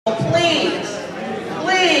Please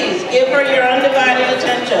give her your undivided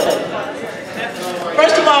attention.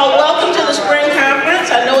 First of all, welcome to the spring conference.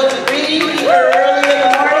 I know it's greedy here early in the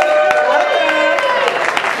morning. Welcome.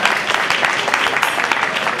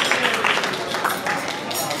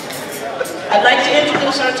 I'd like to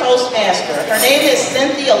introduce our Toastmaster. Her name is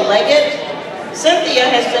Cynthia Leggett. Cynthia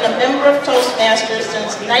has been a member of Toastmasters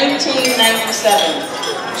since 1997.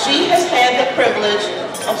 She has had the privilege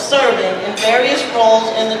of serving in various roles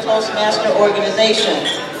in the Toastmaster organization.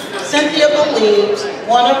 Cynthia believes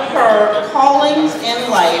one of her callings in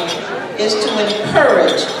life is to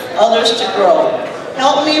encourage others to grow.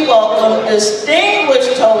 Help me welcome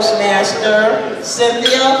distinguished Toastmaster,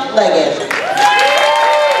 Cynthia Leggett.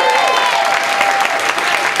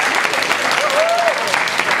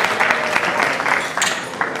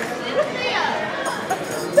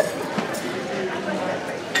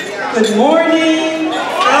 Good morning,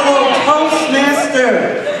 fellow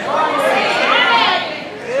Toastmasters.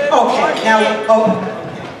 Okay, now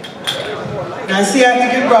see, I have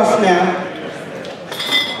to get rough now.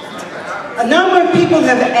 A number of people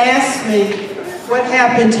have asked me what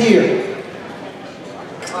happened here.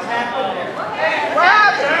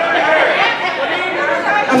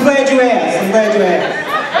 I'm glad you asked.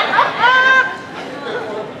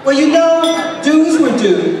 Well, you know, dues were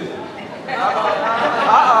due.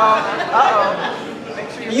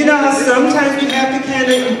 You know how sometimes you have to kind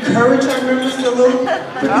of encourage our members a little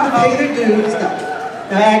for you to pay their dues.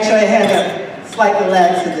 No, actually I had a slight little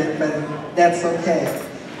accident, but that's okay.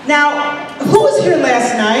 Now, who was here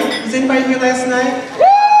last night? Was anybody here last night?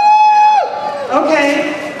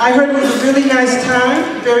 Okay, I heard it was a really nice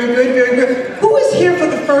time. Very good, very good. Who was here for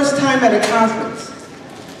the first time at a conference?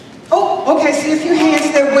 Oh, okay, see a few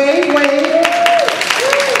hands there. Wave.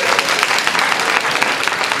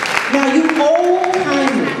 Now, you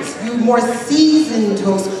old-timers, you more seasoned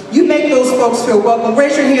hosts, you make those folks feel welcome.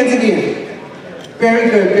 Raise your hands again. Very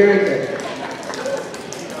good.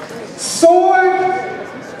 Soar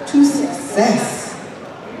to success.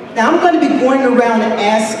 Now, I'm going to be going around and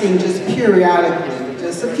asking just periodically,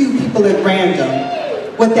 just a few people at random,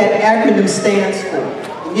 what that acronym stands for.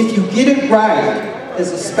 And if you get it right,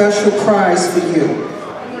 there's a special prize for you.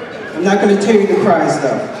 I'm not going to tell you the prize,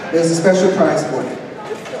 though. There's a special prize for you.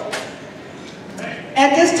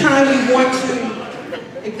 At this time, we want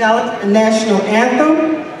to acknowledge the national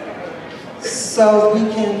anthem, so we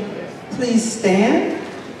can please stand.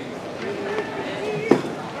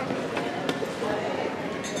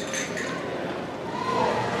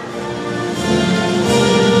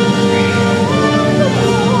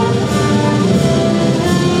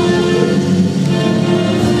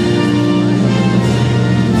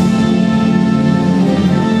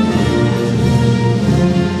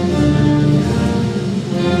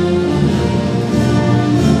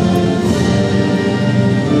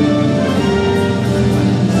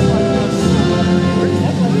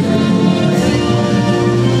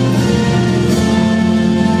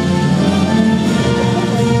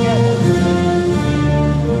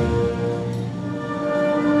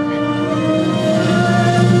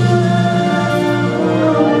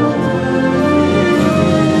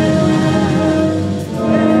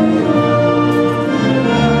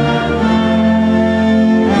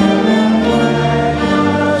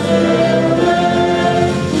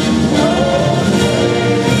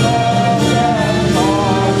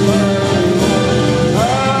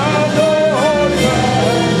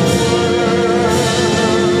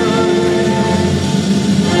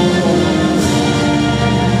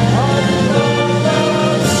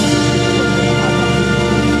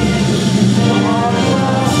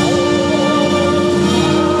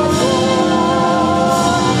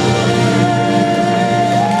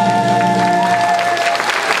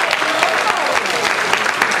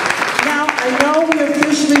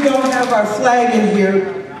 Our flag in here,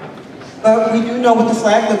 but we do know what the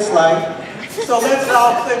flag looks like. So let's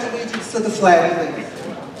all pledge allegiance to the flag, please.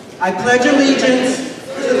 I pledge allegiance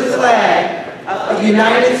to the flag of the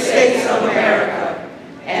United States of America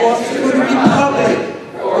and to the republic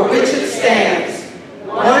for which it stands,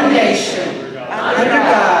 one nation, under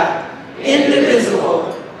God,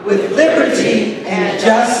 indivisible, with liberty and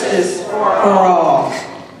justice for all.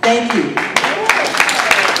 Thank you.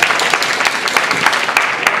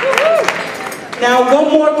 Now, one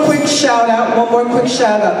more quick shout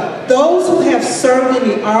out. Those who have served in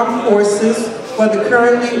the armed forces, whether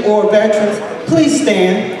currently or veterans, please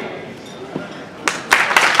stand.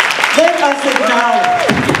 Let us acknowledge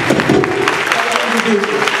what you do.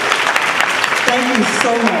 Thank you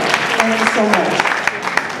so much.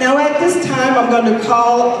 Now, at this time, I'm going to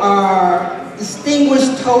call our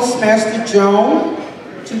distinguished Toastmaster Joan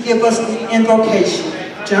to give us the invocation.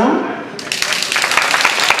 Joan?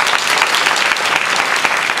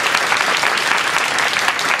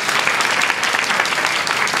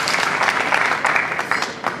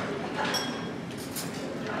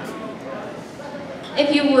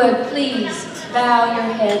 If you would, please bow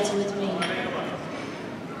your heads with me.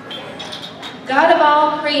 God of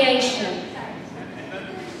all creation,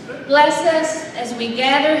 bless us as we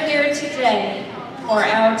gather here today for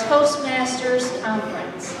our Toastmasters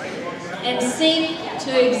conference and seek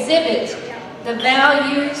to exhibit the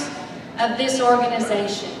values of this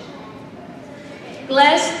organization.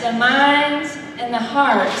 Bless the minds and the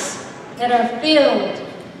hearts that are filled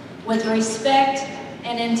with respect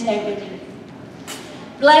and integrity.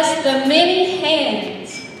 Bless the many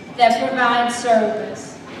hands that provide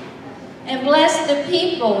service. And bless the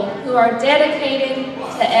people who are dedicated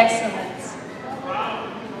to excellence.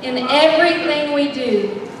 In everything we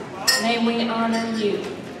do, may we honor you.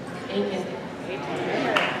 Amen.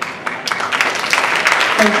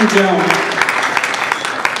 Thank you, Joan.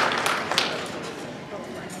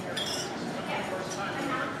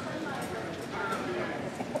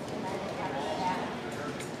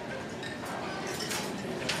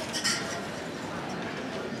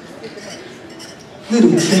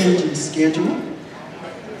 Little change in schedule.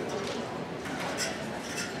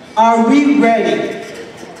 Are we ready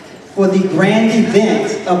for the grand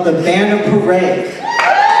event of the Banner Parade?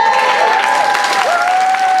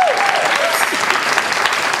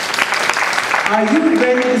 Are you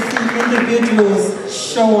ready to see individuals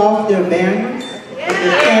show off their banners with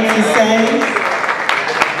their fancy sayings?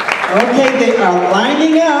 Okay, they are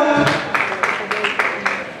lining up.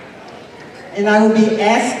 And I will be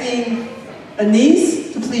asking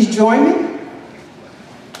Anise to please join me.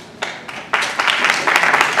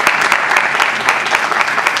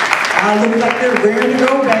 Look like they're ready to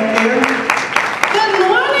go back there. Good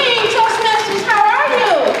morning, Toastmasters. How are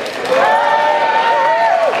you?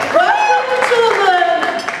 Welcome to the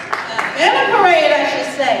Banner Parade, I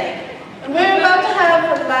should say. And we're about to have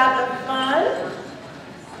a lot of fun.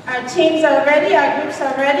 Our teams are ready, our groups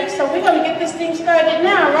are ready, so we're going to get this thing started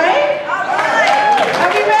now, right? All right. Are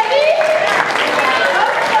we ready?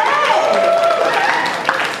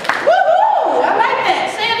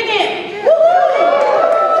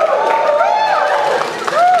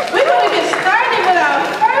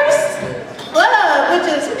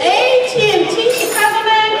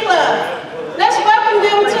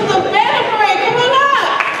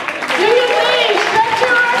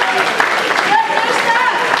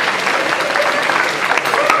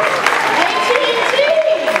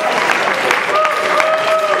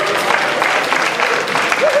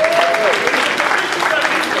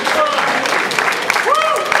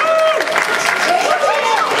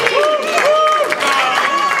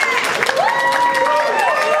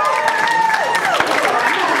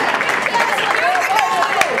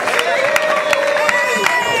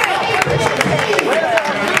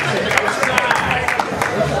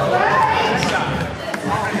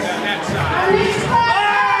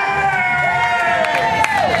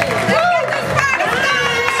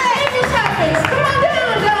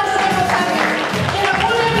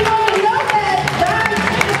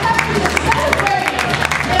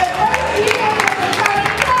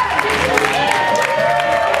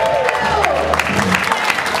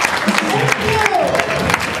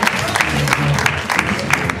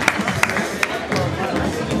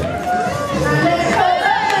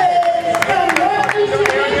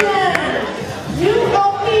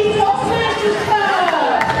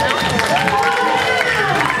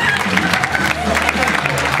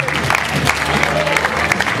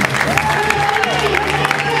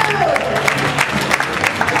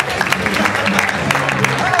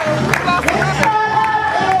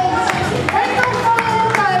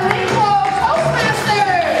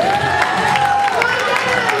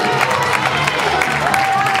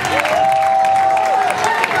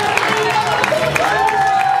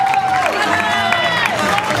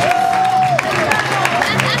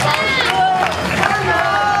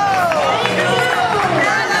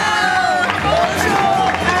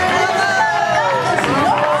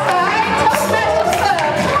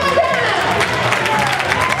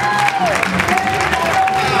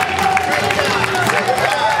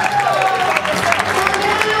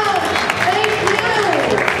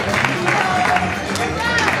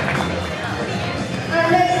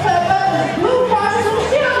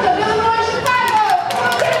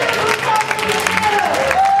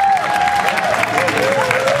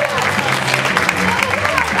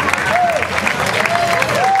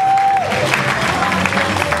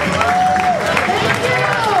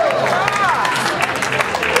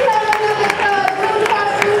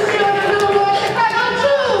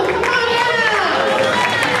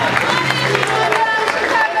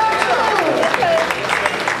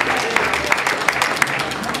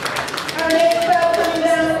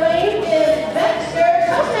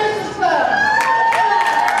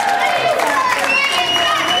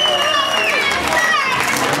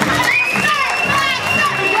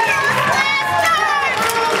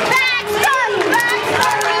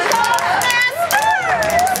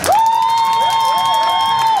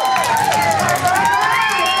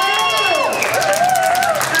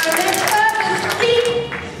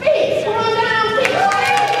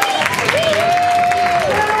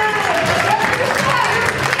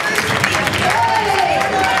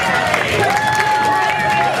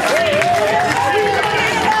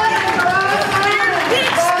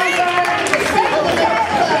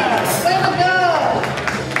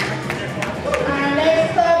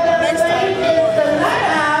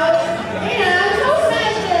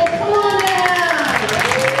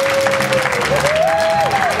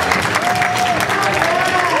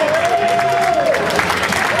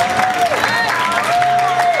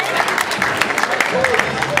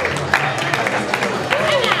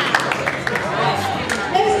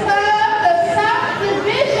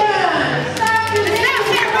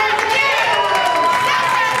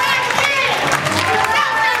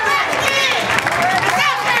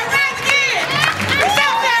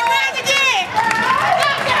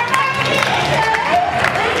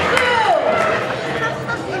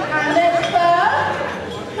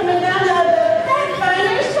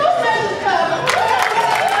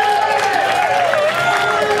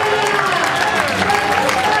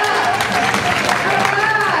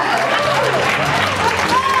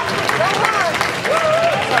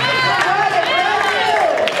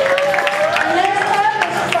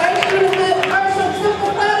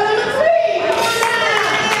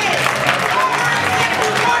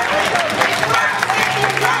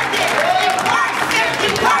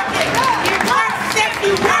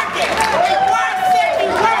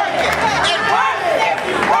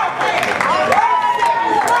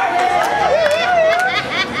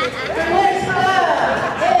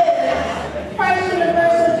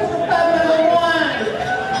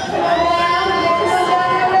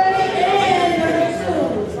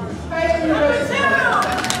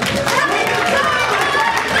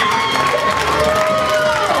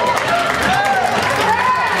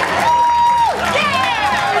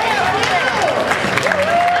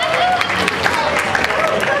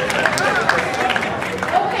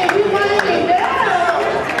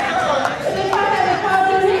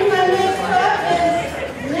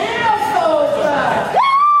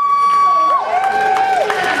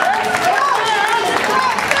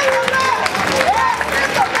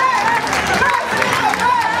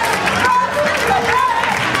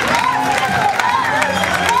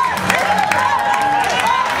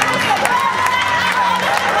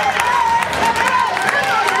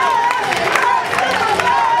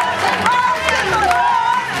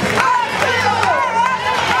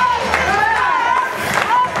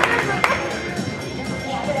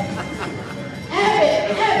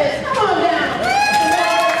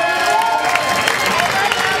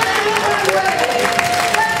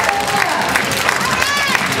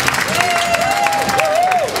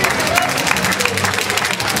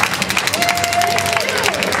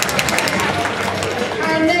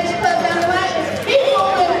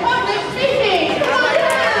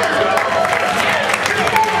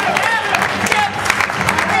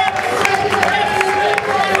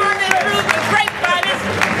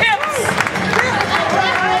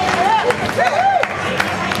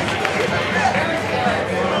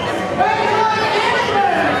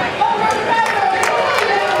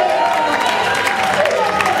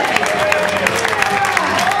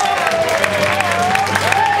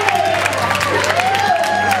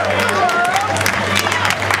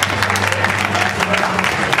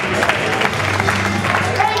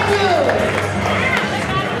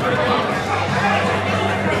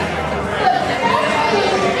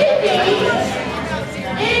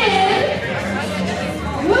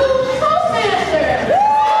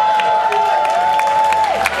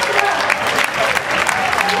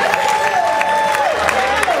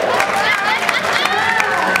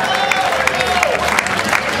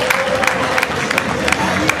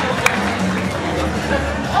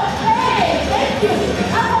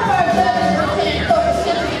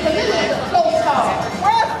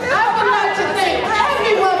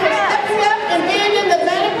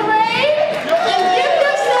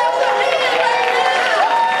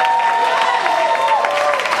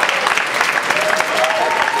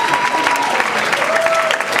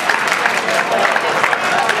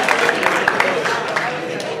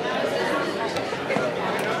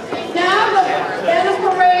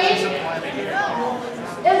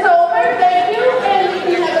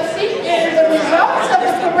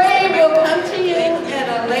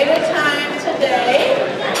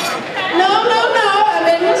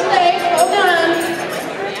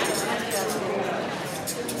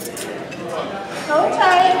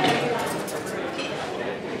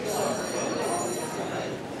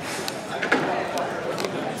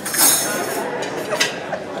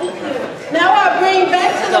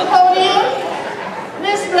 to the podium.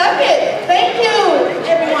 Miss Luckett. Thank you,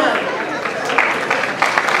 everyone.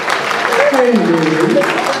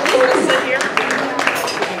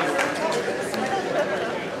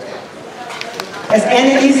 As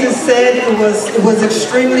Annalisa said, it was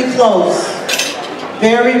extremely close.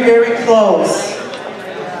 Very, very close.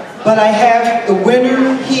 But I have the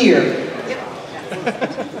winner here.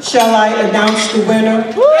 Shall I announce the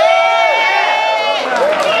winner?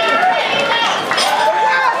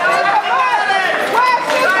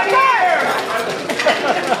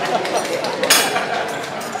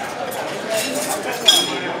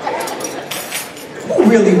 Who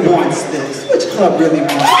really wants this? Which club really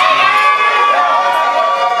wants this?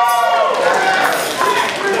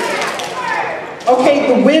 Okay,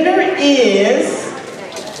 the winner is,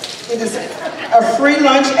 it is a free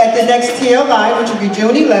lunch at the next TLI, which will be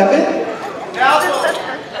June 11th.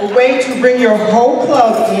 A way to bring your whole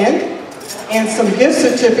club in, and some gift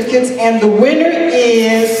certificates, and the winner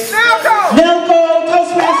is Nelco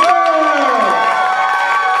Toastmasters!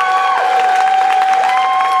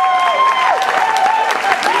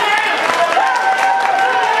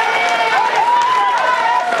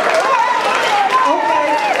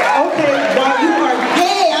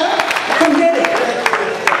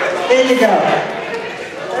 There you go.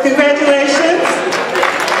 Congratulations.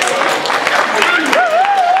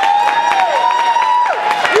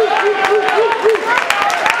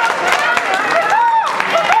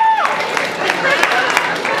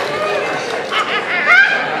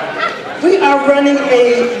 We are running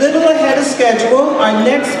a little ahead of schedule. Our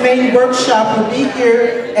next main workshop will be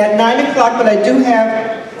here at 9 o'clock, but I do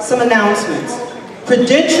have some announcements.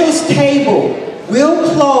 Credentials table will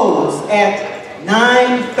close at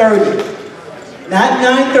 9:30, not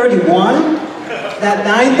 9:31, not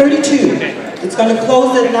 9:32. It's going to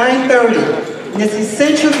close at 9:30. And it's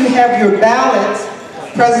essential you have your ballots,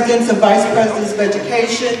 presidents and vice presidents of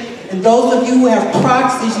education, and those of you who have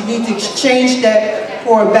proxies, you need to exchange that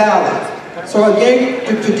for a ballot. So again,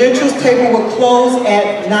 the credentials table will close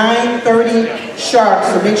at 9:30 sharp,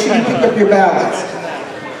 so make sure you pick up your ballots.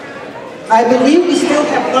 I believe we still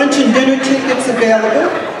have lunch and dinner tickets available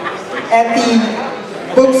at the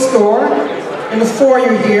bookstore in the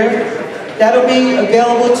foyer here. That'll be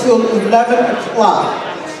available till 11 o'clock.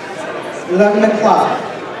 11 o'clock.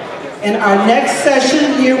 And our next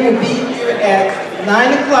session here will be here at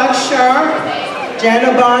 9 o'clock sharp.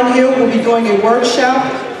 Jana Bond Hill will be doing a workshop.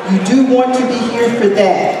 You do want to be here for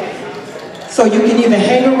that. So you can either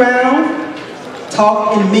hang around,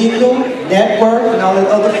 talk and mingle, network, and all that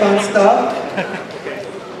other fun stuff.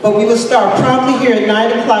 But we will start promptly here at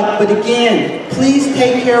 9 o'clock. But again, please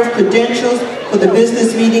take care of credentials for the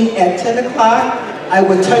business meeting at 10 o'clock. I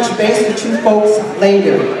will touch base with you folks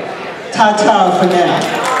later. Ta-ta for now.